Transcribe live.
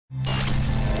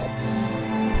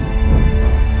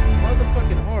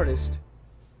artist.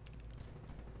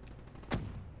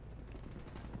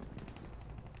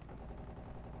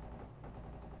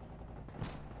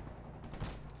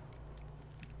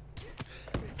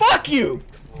 Fuck you!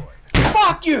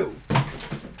 Fuck you! Can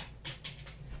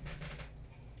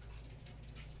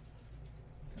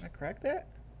I crack that?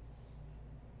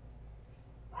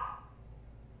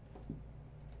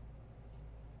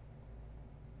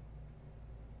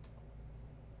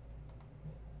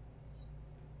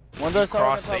 One does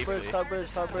cross top bridge.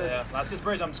 Yeah, last gets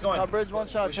bridge, I'm just going. Top bridge, one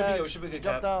shot. We should be good,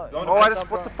 cap. Oh, I just,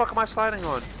 what the fuck am I sliding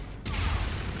on?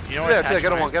 You know what? Yeah,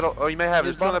 get him one, get him. Oh, you may have it.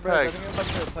 Just on the peg.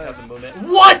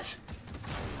 What?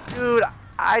 Dude,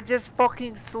 I just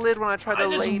fucking slid when I tried to lay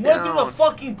down. I just went through the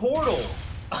fucking portal.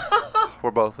 We're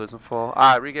both losing full.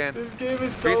 Alright, regain. This game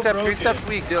is so broken. 3 steps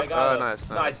weak. Nice.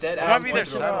 I'm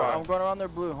going around their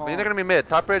blue home. They're gonna be mid.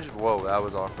 Top bridge. Whoa, that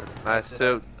was awkward. Nice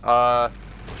too.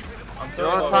 You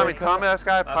want to Tommy that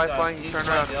guy? Pipeline, turn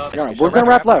around. We're gonna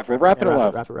wrap left. We're wrapping it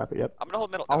left. Wrap it, yep. I'm gonna hold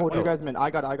middle. I'll hold you guys mid.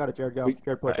 I got it, Jared. Go.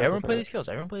 Jared, push. Everyone play these kills.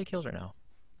 Everyone play the kills right now.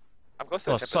 I'm close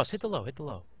to the Sauce, hit the low.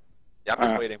 Yeah, I'm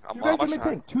just waiting. You guys are mid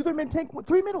tank. 2 they're mid tank.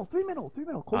 3 middle.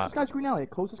 Closest guy's green alley.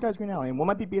 And one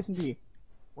might be BS&D.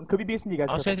 One could be BS&D, guys.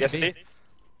 BS&D?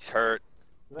 He's hurt.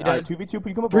 Alright, 2v2. Put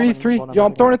you come up. 3-3. Yo,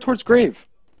 I'm throwing it towards grave.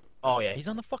 Oh yeah, he's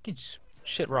on the fucking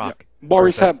shit rock. Bar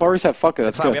reset. Fuck it.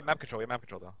 That's good. We have map control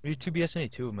though. We need 2 BS&D,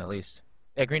 2 of them at least.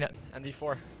 Yeah, green up.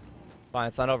 ND4. Fine,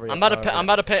 it's not over yet. I'm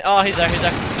about to pay. Oh, he's there.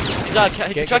 He's out.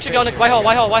 Construction going. White hole.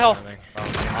 Oh,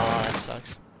 that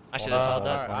sucks. I should have held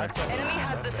that. Enemy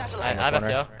has the satellite. I have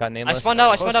FTO. Got nameless. I spawned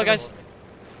out, guys.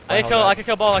 I can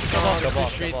kill ball.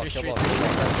 Three street.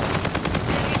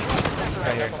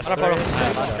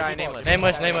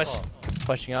 Nameless.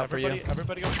 Pushing out for you.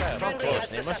 Everybody go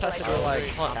fast. Nameless has to go like.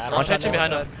 I'm catching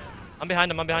behind him. I'm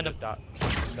behind him.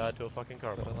 Died to a fucking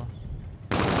car.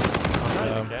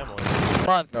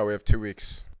 Month. No, we have 2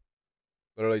 weeks.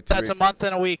 Literally 2 weeks. That's a month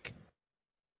and a week.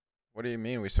 What do you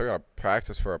mean? We still gotta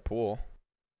practice for a pool.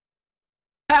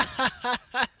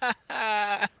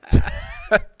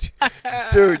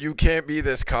 Dude, you can't be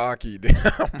this cocky, dude.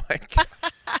 Oh my god.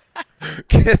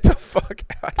 Get the fuck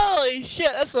out. Holy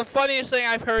shit, that's the funniest thing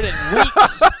I've heard in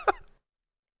weeks.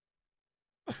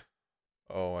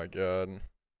 Oh my god.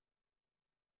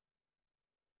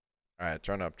 Alright,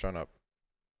 turn up.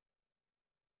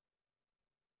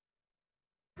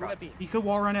 He could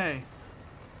wall run A.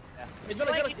 He's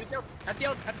gonna get it.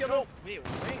 FTO.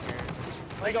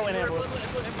 I go in here, boys.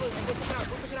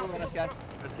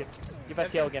 Give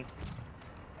FTO again.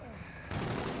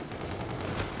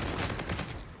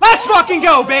 Let's fucking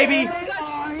go, baby!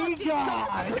 Oh my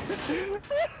god!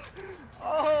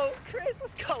 Oh, Chris,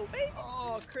 let's go, man!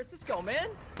 Oh, Chris, let's go, man!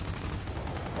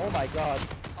 Oh my god!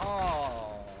 Oh.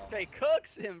 They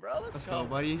cooks him, bro. Let's go,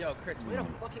 buddy. Yo, Chris, way to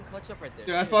fucking clutch up right there.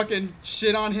 Dude, I fucking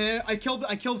shit on him. I killed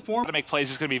 4. To make plays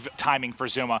is going to be timing for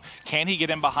Zuma. Can he get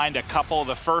in behind a couple?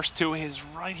 The first 2, his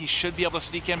right, he should be able to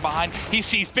sneak in behind. He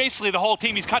sees basically the whole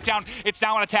team. He's cut down. It's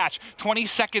now an attach. 20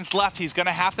 seconds left. He's going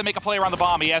to have to make a play around the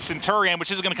bomb. He has Centurion, which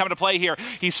is going to come into play here.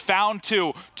 He's found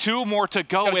 2. 2 more to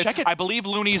go with. I believe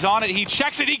Looney's on it. He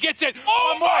checks it. He gets it.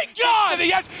 Oh my god!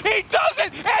 Yes, he does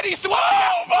it! And he's... Oh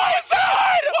my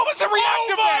god! What was the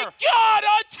reactive there? Oh my god!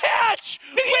 Attach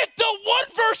with the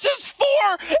 1 versus 4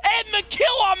 and the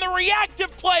kill on the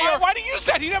reactive player. Why do you use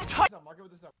that? He didn't have time. Mark it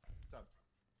with this up.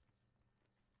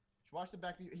 Watch the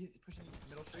back. He's pushing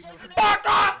middle street. Fuck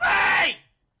off me!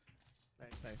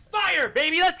 Nice. Fire,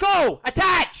 baby. Let's go.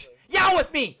 Attach. Yell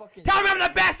with me. Tell me I'm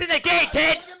the best in the game,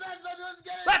 kid.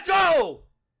 Let's go.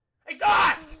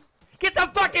 Exhaust. Get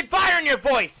some fucking fire in your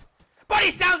voice. Buddy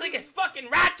sounds like his fucking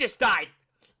rat just died.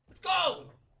 Let's go.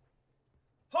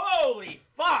 Holy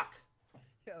fuck!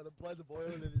 Yeah, the blood's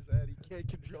boiling in his head. He can't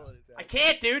control it. I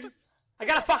can't, dude. I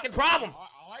got a fucking problem.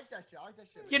 I like that shit.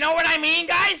 You know what I mean,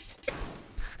 guys?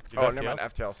 Oh, never mind.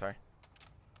 FTL, sorry.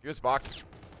 Use box.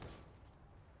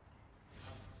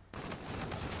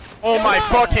 Oh my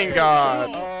fucking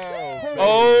god!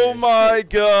 Oh my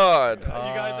god! You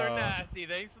guys are nasty.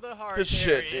 Thanks for the heart. Good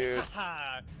shit, dude.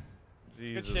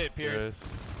 Good shit, Pierce.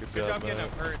 Good job getting him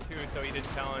hurt too, so he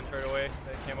didn't challenge right away.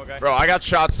 That camo guy. Bro, I got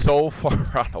shot so far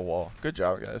on the wall. Good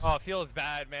job, guys. Oh, it feels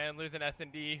bad, man. Losing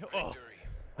S&D. Oh.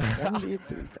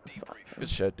 Good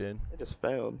shit, dude. It just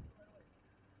failed.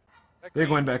 Big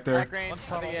one back there.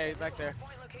 Back there.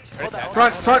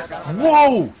 Front.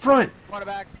 Whoa! Front!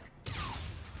 Quarterback.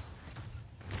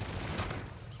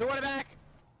 Quarterback.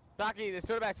 Docky,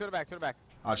 quarterback.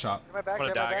 Hot shot.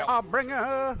 I'll bring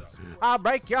her. I'll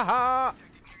break your heart.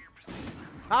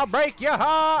 I'll break your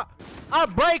heart. I'll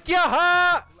break your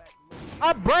heart.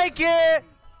 I'll break it.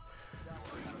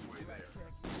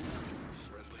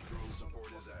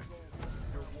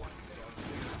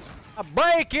 I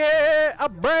break it. I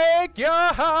break your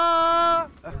heart.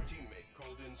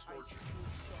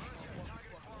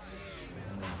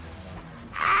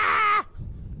 Ah!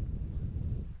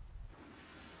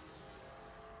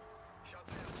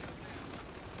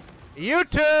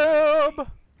 YouTube.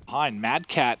 Behind Mad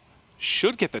Cat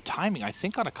should get the timing. I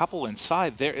think on a couple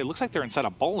inside there. It looks like they're inside a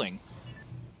bowling.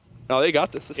 No, they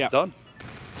got this. This is done.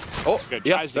 Oh, good.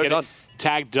 Yeah, Tries to they're get done. it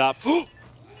tagged up.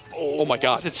 Oh my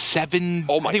God! Was it 7?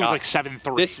 Oh my I think God. it was like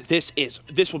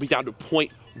 7-3. This will be down to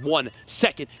 0.1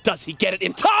 second. Does he get it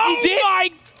in time? He did. My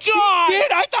God! He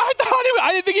did.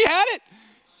 I didn't think he had it.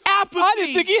 Apathy. I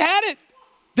didn't think he had it.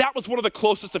 That was one of the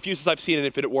closest defuses I've seen in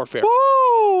Infinite Warfare.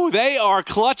 Woo! They are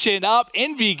clutching up.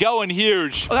 Envy going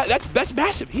huge. Oh, that's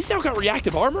massive. He's now got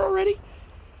reactive armor already.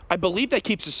 I believe that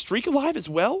keeps his streak alive as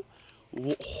well.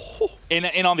 Whoa.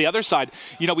 And on the other side,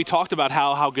 you know, we talked about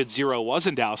how good Zero was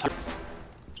in Dallas.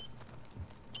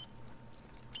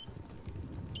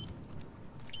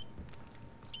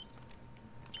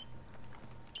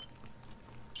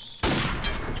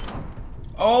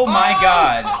 Oh my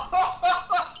God.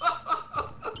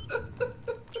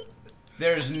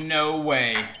 There's no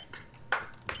way.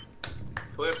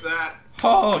 Clip that.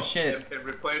 Oh shit. And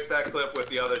replace that clip with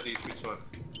the other DTreats one.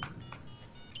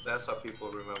 That's how people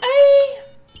remember.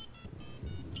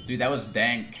 Dude, that was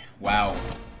dank. Wow.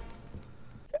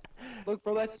 Look,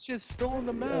 bro, that's just still on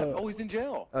the map. Oh, he's in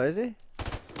jail. Oh, is he?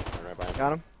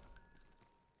 Got him.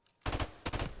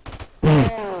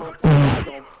 Oh, God,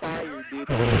 on fire, dude.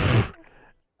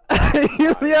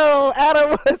 Yo,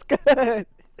 Adam was good.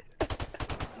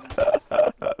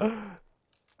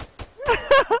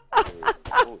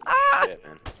 Holy shit,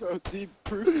 man. Bro, see,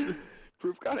 Proof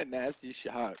got a nasty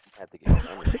shot. Had to get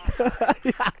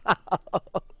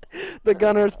The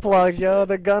gunner's plug, yo.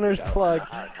 The gunner's plug.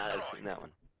 I've seen that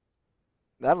one.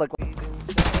 That looked like.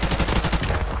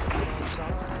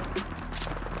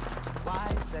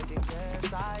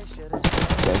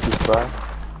 Thank you, Spy.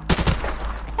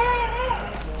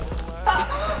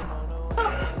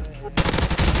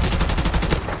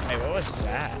 Hey, what was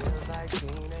that?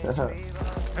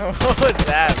 What was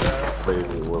that, bro?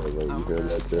 Crazy world, you heard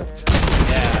that too.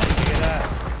 Yeah, did you get that?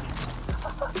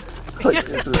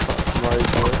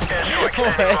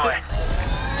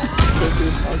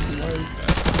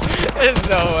 There's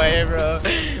no way, bro.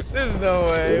 There's no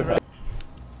way, bro.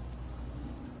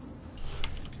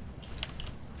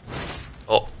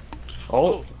 Oh.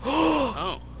 Oh.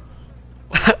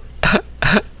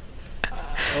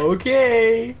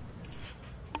 Okay.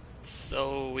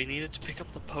 So we needed to pick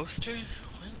up the poster?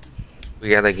 We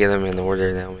gotta get them in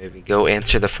order now, maybe. Go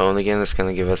answer the phone again, it's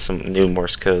gonna give us some new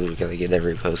Morse code. We gotta get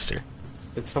every poster.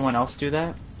 Did someone else do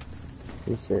that? Are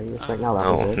you serious right now? That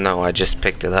No, was it? no, I just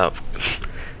picked it up.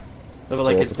 No, but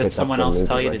like, did someone else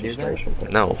tell you to do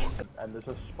that? No. And there's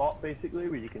a spot basically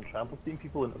where you can trample steam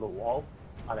people into the wall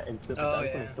and it instantly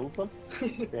and kills them.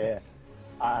 Yeah.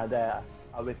 And I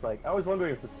was like, I was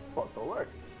wondering if this spot still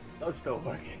works. It does still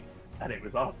work. And it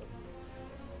was awesome.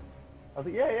 I was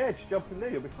like, yeah, just jump in there,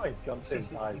 you'll be fine. Jumped in,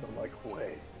 dies, I'm like,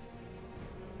 wait.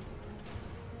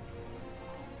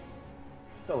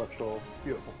 Still a troll,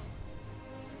 beautiful.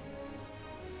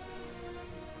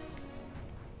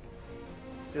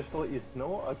 Just to let you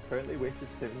know, I've currently wasted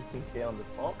 17k on this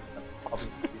box and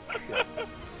haven't used shit.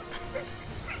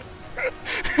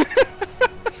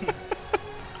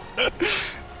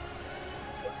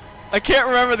 I can't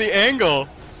remember the angle.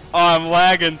 Oh, I'm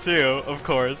lagging too, of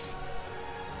course.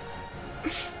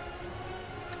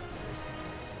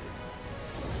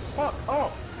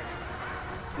 Oh!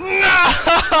 No!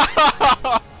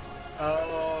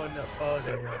 Oh no! Oh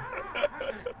there you go.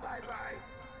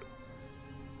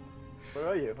 Where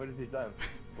are you? Where did he down?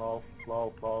 Lol.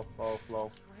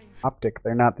 OpTic,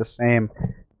 they're not the same.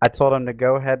 I told him to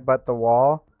go headbutt the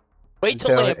wall. Wait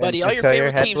till later, buddy. All your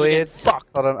favorite teams get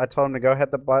fucked. I told him to go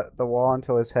headbutt the wall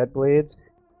until his head bleeds,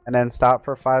 and then stop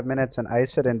for 5 minutes and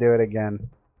ice it and do it again.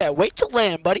 Yeah, wait till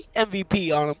land, buddy.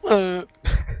 MVP on him.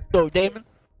 Go, Damon.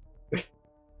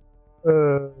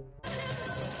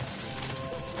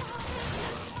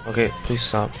 Okay, please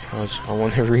stop. I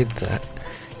want to read that.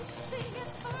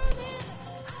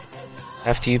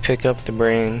 After you pick up the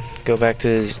brain, go back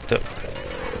to the...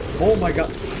 Oh my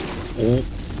god. Ooh.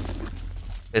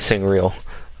 Missing reel.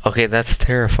 Okay, that's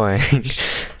terrifying.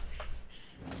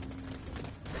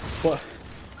 What?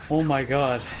 Oh my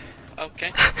god.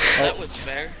 Okay, that was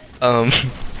fair. I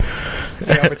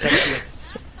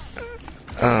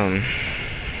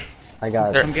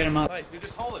got it. Come get him up. Nice.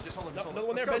 Just hold it, No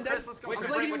one there, bend down. Let's go. Watch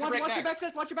your back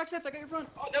steps, watch your back steps, I got your front.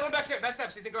 Oh, no one back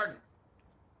steps, he's in garden.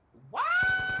 What?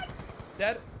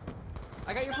 Dead.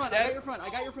 I got your front, I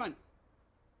got your front.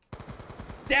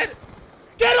 dead.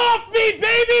 Get off me,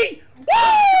 baby! Woo!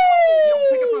 Yo,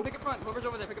 pick up front, pick up front. Whoever's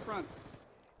over there, pick up front.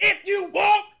 If you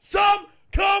want some,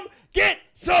 come get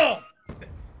some.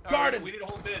 Garden. We need a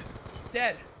whole mid.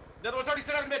 Dead. Another one's already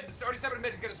set up in mid. It's already set up in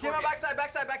mid. He's gonna score.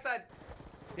 Backside.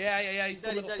 Yeah. He's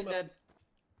dead.